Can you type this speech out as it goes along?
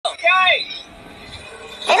ơi.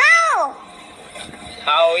 Hello.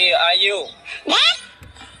 How are you? Dad.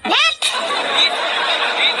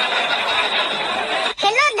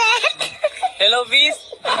 Hello, Dad. Hello, Viz.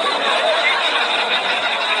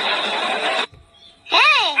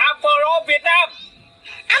 Hey. I'm from Vietnam.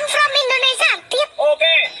 I'm from Indonesia. Tiếp.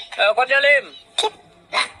 Okay. What's your name? Tiếp.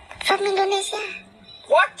 From Indonesia.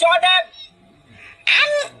 What's your name? I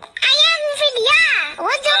am Vidhia.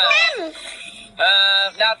 What's your name?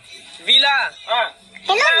 Datvilla.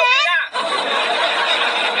 Hello, Dad.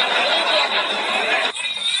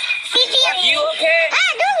 You okay?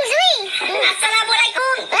 Đúng rồi.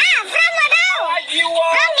 Assalamualaikum. From ở đâu?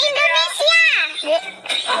 From Indonesia.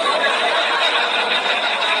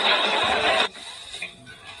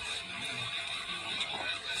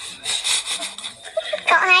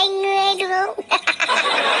 Có hai người đúng không?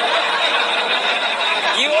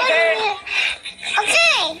 You okay?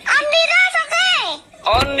 Okay. Only Ross, okay.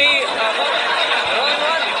 Only round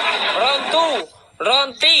one, round two,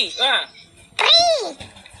 round three.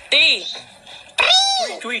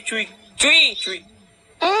 Three. Three.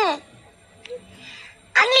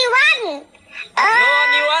 Only one. No,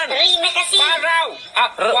 only one. Terima kasih. One round.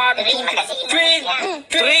 One, two,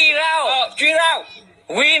 three round. 3 round.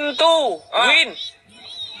 Win two. Win.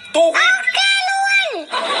 Two win. Okay luôn.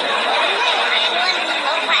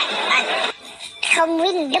 Không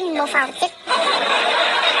win đâm vào phòng chết.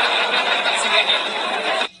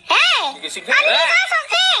 Hey, only Ross,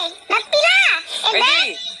 okay. Datvilla. And Cái then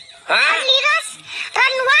gì? Hả? only Ross.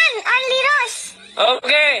 Run one. Only Ross.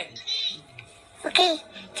 Okay. Okay.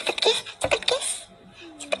 Cepet kiss.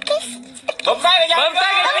 Bấm tay cái nhau.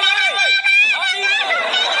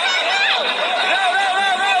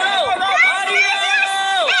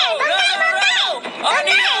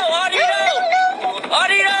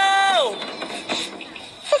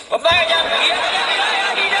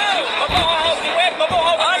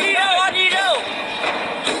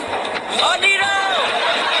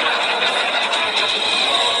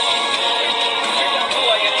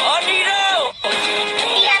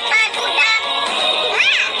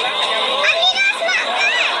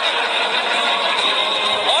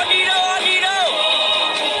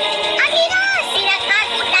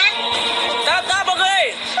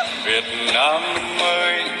 Việt Nam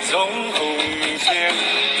ơi giống hùng thiêng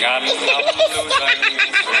ngàn năm lưu danh mẹ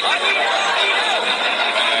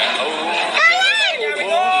Âu bố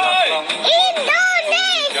lạc lòng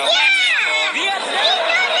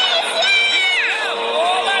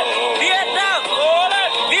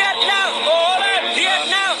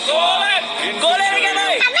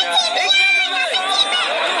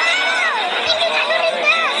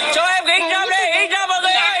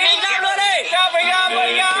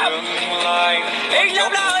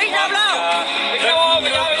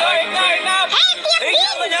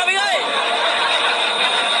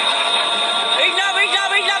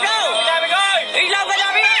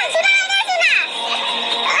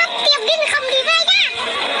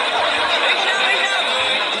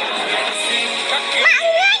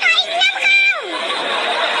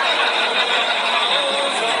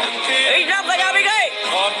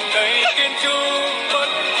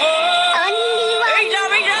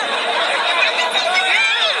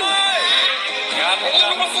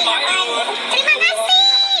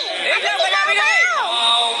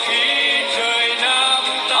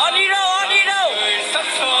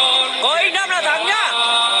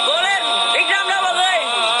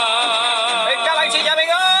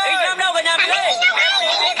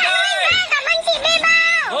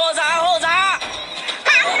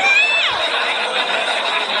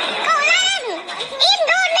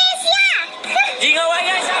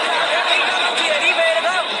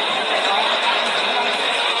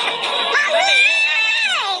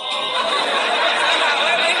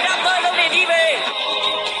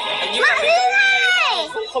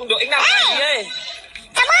Không được X5 này chị ơi.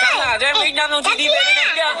 Sao hả cho em X5 không chị đi về đây này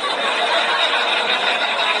kia.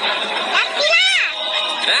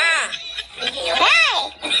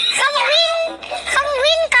 Không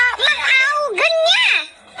win có mặc áo gần nha.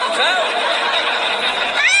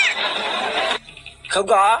 Không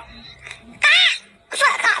có. Vợ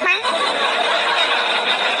cọ mà.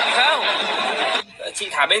 Không. Chị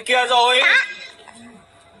thả bên kia rồi.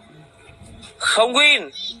 Không win.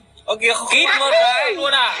 Ở kia không kít một cái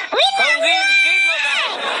luôn à. Không win, kít một cái.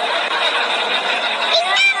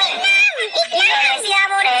 Indonesia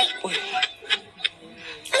vô địch.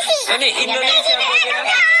 Cái này Indonesia vô địch đó.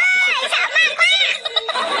 Sợ ma quá.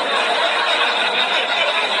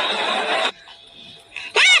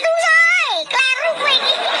 Đúng rồi. Clara Quỳnh.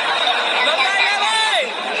 Bấm tay em ơi.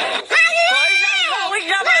 Có X5 không?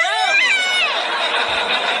 X5 ở đâu?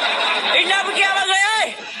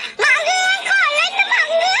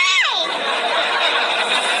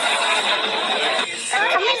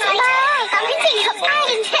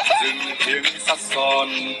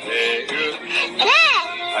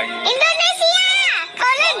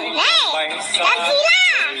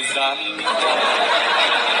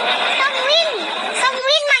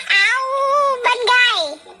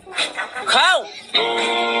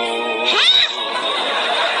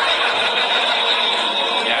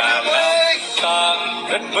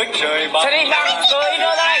 đất với trời bao Sao đi bằng cười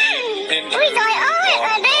đưa đây. Ui trời ơi,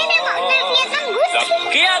 ở đây nó bọn người Việt Nam gút.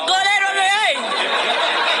 Kia cười lên mọi người ơi.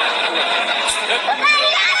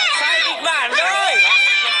 Sai kịch bản rồi.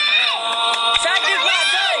 Sai kịch bản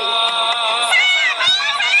rồi. Sai kịch bản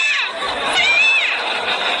mất đây.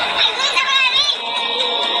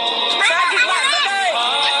 Sai kịch bản mất đây.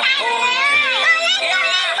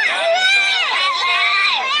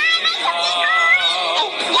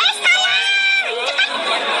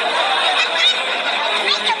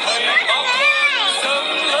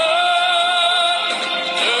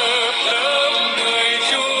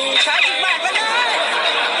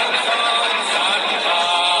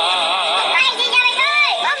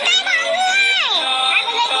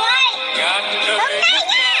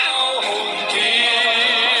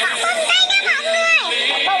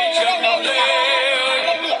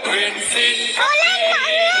 nguyện xin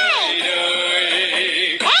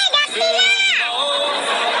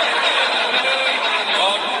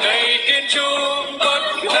còn đây kiên trung bất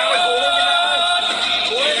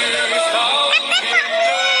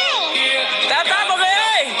Tap tap mọi người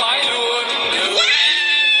ơi. mãi luôn được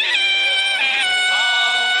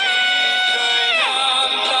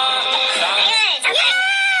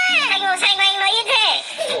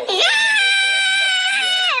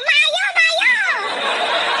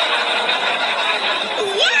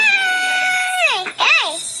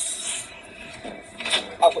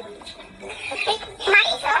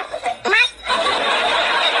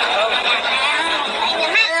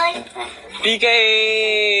PK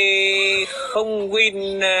không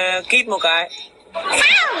win kit một cái.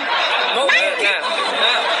 Một nào.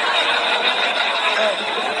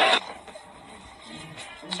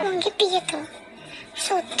 Manggil dia tuh.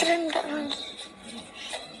 Sutren gak manggil.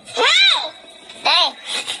 Hey!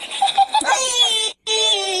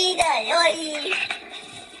 Trời ơi.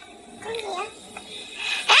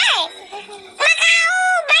 Hey! Mặc áo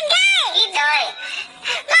ban gai. Ít rồi.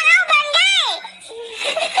 Mặc áo ban gai.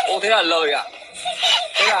 Ô thế là lời à?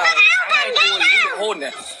 Thế là hai người cũng được hôn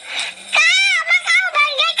này. Mặc áo ban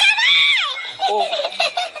gai cả đây. Ô.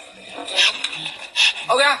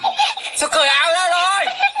 Ok. Sao cởi áo ra?